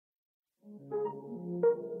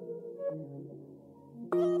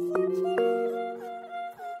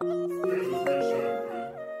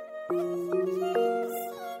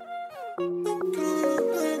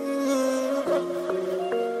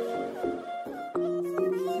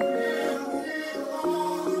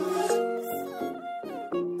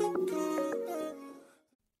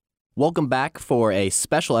Welcome back for a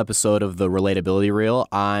special episode of the Relatability Reel.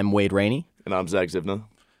 I'm Wade Rainey. And I'm Zach Zivna.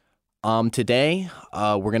 Today,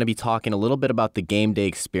 we're going to be talking a little bit about the game day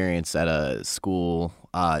experience at a school,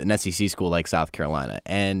 an SEC school like South Carolina.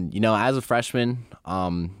 And, as a freshman,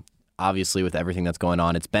 obviously with everything that's going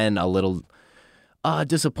on, it's been a little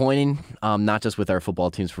disappointing, not just with our football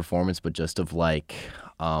team's performance, but just of Well,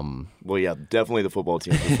 yeah, definitely the football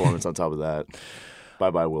team's performance on top of that.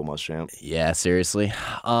 Bye-bye, Will Muschamp. Yeah, seriously.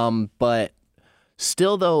 But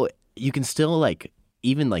still, though, you can still,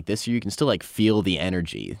 even this year, you can still, feel the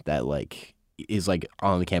energy that, is,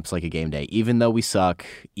 on the campus like a game day. Even though we suck,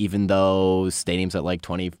 even though stadium's at,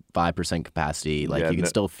 25% capacity, you can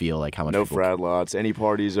still feel, how much no people... frat lots. Any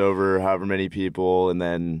parties over, however many people, and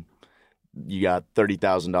then you got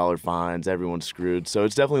 $30,000 fines. Everyone's screwed. So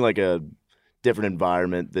it's definitely, a different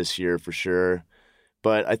environment this year for sure.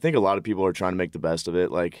 But I think a lot of people are trying to make the best of it.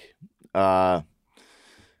 I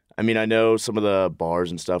know some of the bars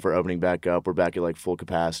and stuff are opening back up. We're back at full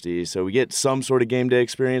capacity, so we get some sort of game day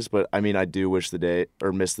experience. But I do miss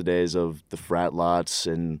the days of the frat lots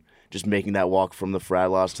and just making that walk from the frat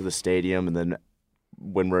lots to the stadium, and then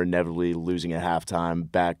when we're inevitably losing at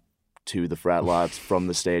halftime, back to the frat lots from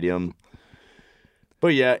the stadium.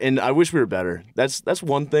 But yeah, and I wish we were better. That's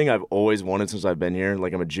one thing I've always wanted since I've been here.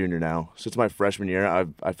 I'm a junior now. Since my freshman year,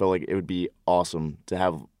 I felt like it would be awesome to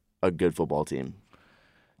have a good football team.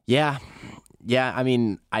 Yeah,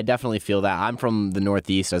 I definitely feel that. I'm from the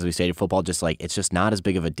Northeast, as we stated. Football it's just not as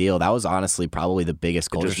big of a deal. That was honestly probably the biggest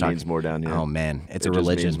culture shock. It just means more down here. Oh man, it's a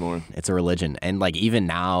religion. Just means more. It's a religion, and even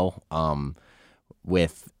now,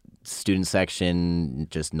 with student section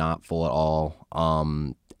just not full at all,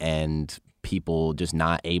 and people just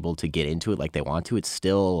not able to get into it like they want to, it's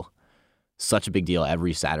still such a big deal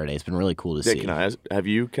every Saturday. It's been really cool to see. Can I ask, have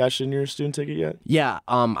you cashed in your student ticket yet? Yeah,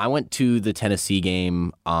 I went to the Tennessee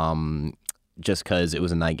game just because it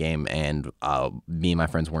was a night game, and me and my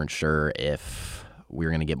friends weren't sure if we were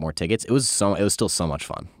going to get more tickets. It was still so much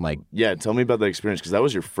fun. Yeah, tell me about the experience, because that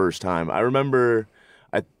was your first time. I remember,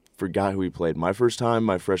 I forgot who we played. My first time,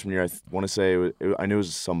 my freshman year, I want to say, I knew it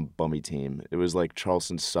was some bummy team. It was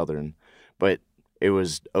Charleston Southern, but it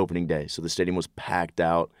was opening day, so the stadium was packed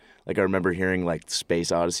out. I remember hearing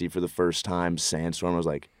Space Odyssey for the first time, Sandstorm. I was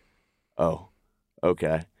like, oh,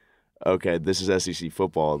 okay, this is SEC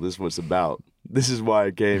football. This is what it's about. This is why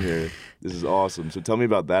I came here. This is awesome. So tell me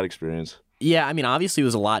about that experience. Yeah, obviously it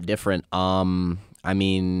was a lot different. The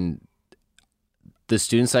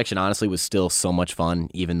student section honestly was still so much fun,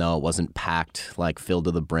 even though it wasn't packed, filled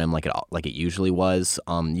to the brim like it usually was.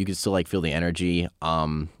 You could still feel the energy.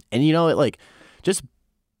 And just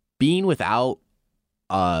being without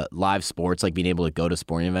live sports, being able to go to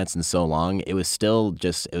sporting events in so long, it was still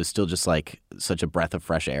just such a breath of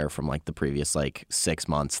fresh air from the previous 6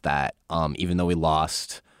 months that even though we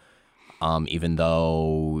lost, even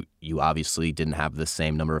though you obviously didn't have the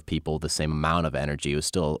same number of people, the same amount of energy, it was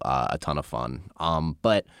still a ton of fun.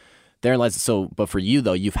 But for you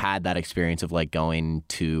though, you've had that experience of going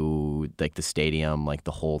to the stadium,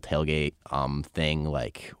 the whole tailgate thing,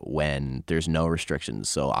 when there's no restrictions.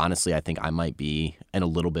 So honestly, I think I might be in a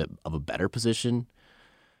little bit of a better position,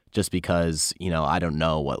 just because I don't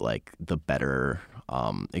know what the better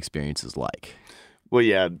experience is like. Well,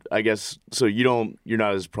 yeah, I guess so. You're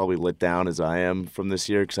not as probably let down as I am from this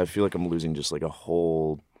year, because I feel like I'm losing just a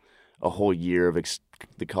whole year of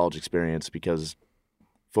the college experience, because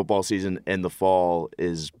football season in the fall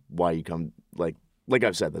is why you come, like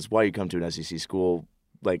I've said, that's why you come to an SEC school.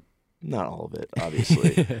 Not all of it,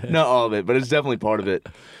 obviously. Not all of it, but it's definitely part of it.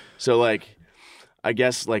 So, I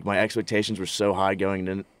guess, my expectations were so high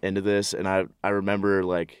going into this, and I remember,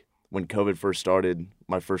 when COVID first started,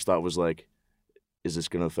 my first thought was, is this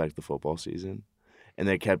going to affect the football season? And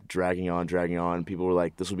they kept dragging on. People were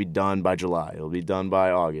like, this will be done by July. It'll be done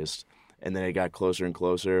by August. And then it got closer and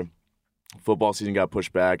closer. Football season got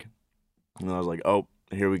pushed back, and I was like, oh,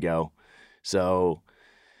 here we go. So,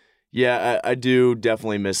 yeah, I do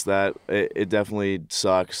definitely miss that. It definitely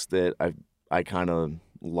sucks that I kind of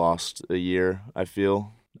lost a year, I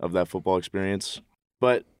feel, of that football experience.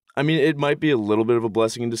 But, it might be a little bit of a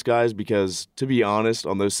blessing in disguise, because, to be honest,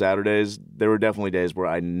 on those Saturdays, there were definitely days where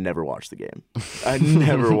I never watched the game. I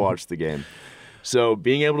never watched the game. So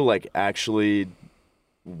being able to, actually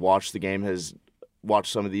watch the game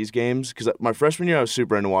watch some of these games, because my freshman year I was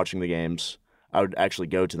super into watching the games. I would actually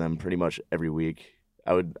go to them pretty much every week.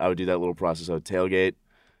 I would do that little process. I would tailgate,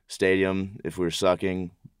 stadium. If we were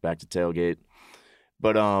sucking, back to tailgate.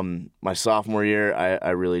 But my sophomore year,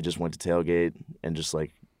 I really just went to tailgate and just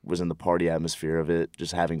was in the party atmosphere of it,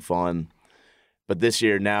 just having fun. But this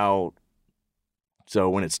year now, So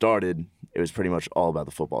when it started, it was pretty much all about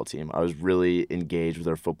the football team. I was really engaged with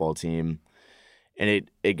our football team, and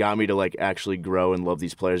it got me to like actually grow and love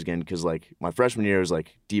these players again. Because like my freshman year was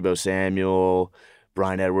like Debo Samuel,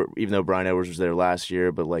 Brian Edwards. Even though Brian Edwards was there last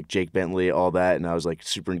year, but like Jake Bentley, all that, and I was like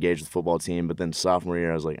super engaged with the football team. But then sophomore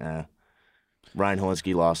year, I was like, Ryan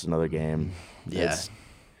Helinski lost another game. Yeah.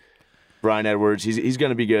 Brian Edwards, he's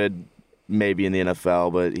going to be good maybe in the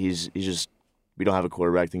NFL, but he's just, we don't have a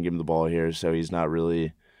quarterback that can give him the ball here, so he's not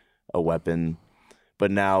really a weapon.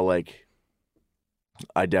 But now, like,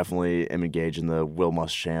 I definitely am engaged in the Will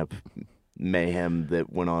Muschamp mayhem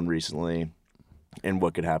that went on recently and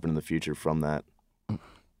what could happen in the future from that.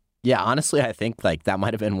 Yeah, honestly, I think like that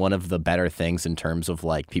might have been one of the better things in terms of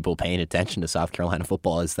like people paying attention to South Carolina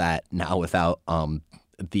football is that now without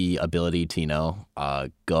the ability to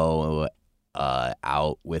go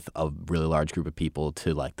out with a really large group of people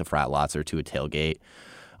to like the frat lots or to a tailgate,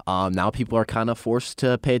 now people are kind of forced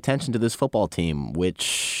to pay attention to this football team,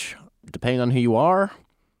 which depending on who you are,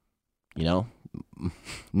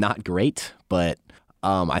 not great, but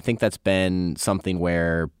I think that's been something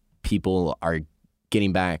where people are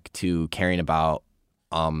getting back to caring about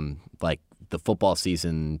like the football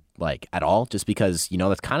season like at all, just because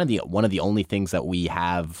that's kind of one of the only things that we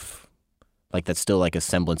have like that's still like a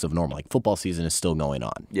semblance of normal. Like football season is still going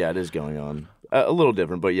on. Yeah, it is going on. A little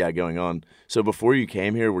different, but yeah, going on. So before you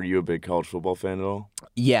came here, were you a big college football fan at all?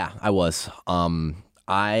 Yeah, I was.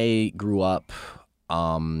 I grew up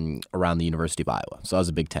around the University of Iowa, so I was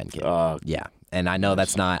a Big Ten kid. Yeah. And I know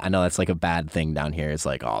that's like a bad thing down here. It's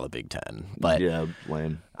like, the Big Ten. But yeah,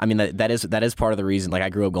 lame. I mean, that is part of the reason. Like, I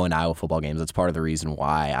grew up going to Iowa football games. That's part of the reason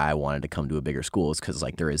why I wanted to come to a bigger school is because,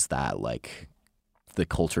 like, there is that, like, the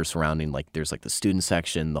culture surrounding, like, there's, like, the student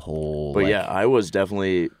section, the whole. But, yeah, Iowa's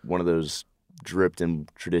definitely one of those dripped in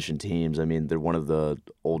tradition teams. I mean, they're one of the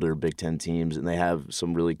older Big Ten teams, and they have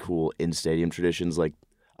some really cool in-stadium traditions. Like,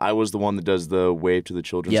 Iowa's the one that does the wave to the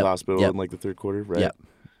Children's Hospital in, like, the third quarter, right? Yep.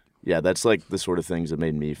 Yeah, that's like the sort of things that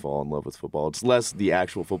made me fall in love with football. It's less the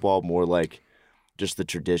actual football, more like just the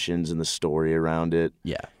traditions and the story around it.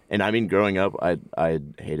 Yeah. And I mean, growing up, I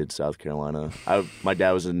hated South Carolina. My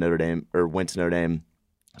dad was in Notre Dame or went to Notre Dame,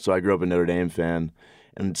 so I grew up a Notre Dame fan.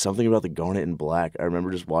 And something about the garnet and black, I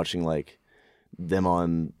remember just watching like them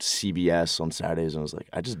on CBS on Saturdays, and I was like,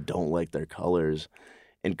 I just don't like their colors.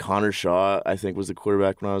 And Connor Shaw, I think, was the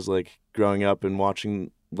quarterback when I was like growing up and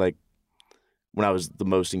watching like. When I was the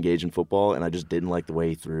most engaged in football, and I just didn't like the way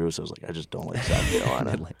he threw, so I was like, I just don't like South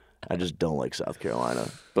Carolina. I just don't like South Carolina.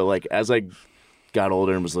 But like as I got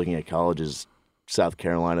older and was looking at colleges, South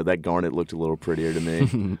Carolina, that garnet looked a little prettier to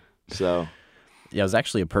me. So yeah, it was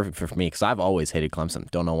actually a perfect fit for me because I've always hated Clemson.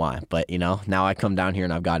 Don't know why, but now I come down here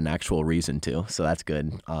and I've got an actual reason to, so that's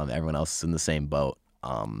good. Everyone else is in the same boat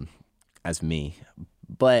as me,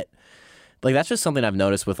 but like that's just something I've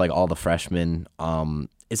noticed with like all the freshmen.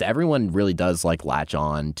 Is everyone really does like latch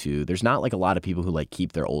on to, there's not like a lot of people who like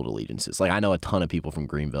keep their old allegiances. Like I know a ton of people from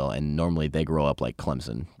Greenville and normally they grow up like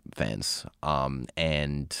Clemson fans. Well,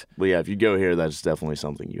 yeah, if you go here, that's definitely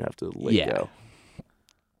something you have to let go.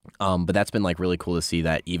 But that's been like really cool to see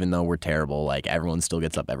that even though we're terrible, like everyone still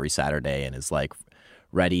gets up every Saturday and is like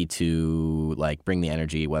ready to like bring the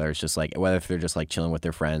energy, whether if they're just like chilling with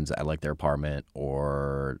their friends at like their apartment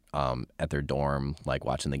or at their dorm, like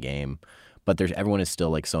watching the game. But everyone is still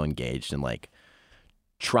like so engaged and like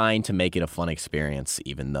trying to make it a fun experience,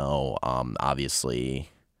 even though obviously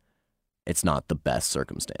it's not the best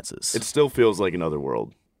circumstances. It still feels like another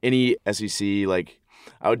world. Any SEC, like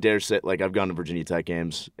I would dare say, like I've gone to Virginia Tech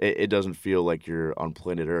games. It doesn't feel like you're on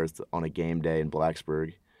planet Earth on a game day in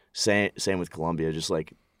Blacksburg. Same with Columbia. Just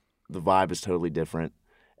like the vibe is totally different.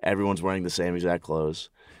 Everyone's wearing the same exact clothes.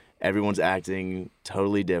 Everyone's acting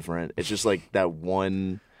totally different. It's just like that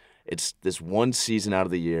one. It's this one season out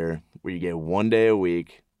of the year where you get one day a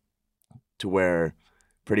week to where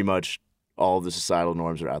pretty much all of the societal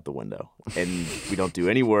norms are out the window. And we don't do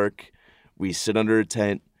any work. We sit under a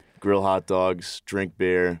tent, grill hot dogs, drink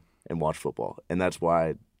beer, and watch football. And that's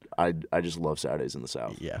why I just love Saturdays in the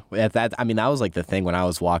South. Yeah. That was like the thing when I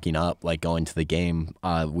was walking up, like going to the game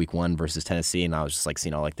week 1 versus Tennessee, and I was just like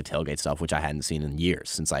seeing all like the tailgate stuff, which I hadn't seen in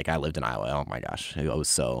years since like I lived in Iowa. Oh my gosh. It was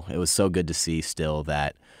so good to see still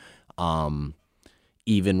that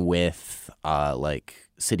even with like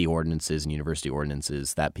city ordinances and university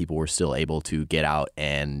ordinances, that people were still able to get out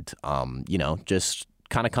and just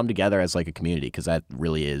kind of come together as like a community, because that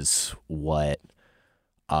really is what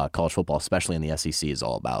college football, especially in the SEC, is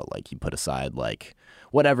all about. Like you put aside like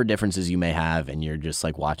whatever differences you may have, and you're just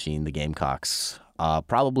like watching the Gamecocks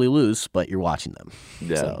probably lose, but you're watching them.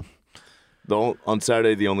 Yeah. So. On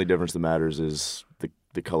Saturday, the only difference that matters is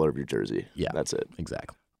the color of your jersey. Yeah, that's it.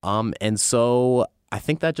 Exactly. And so I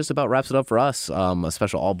think that just about wraps it up for us. A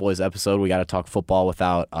special all boys episode. We got to talk football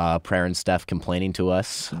without Prayer and Steph complaining to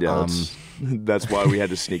us. Yeah, that's why we had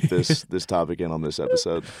to sneak this topic in on this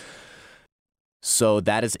episode. So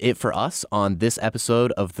that is it for us on this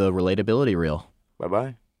episode of the Relatability Reel.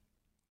 Bye-bye.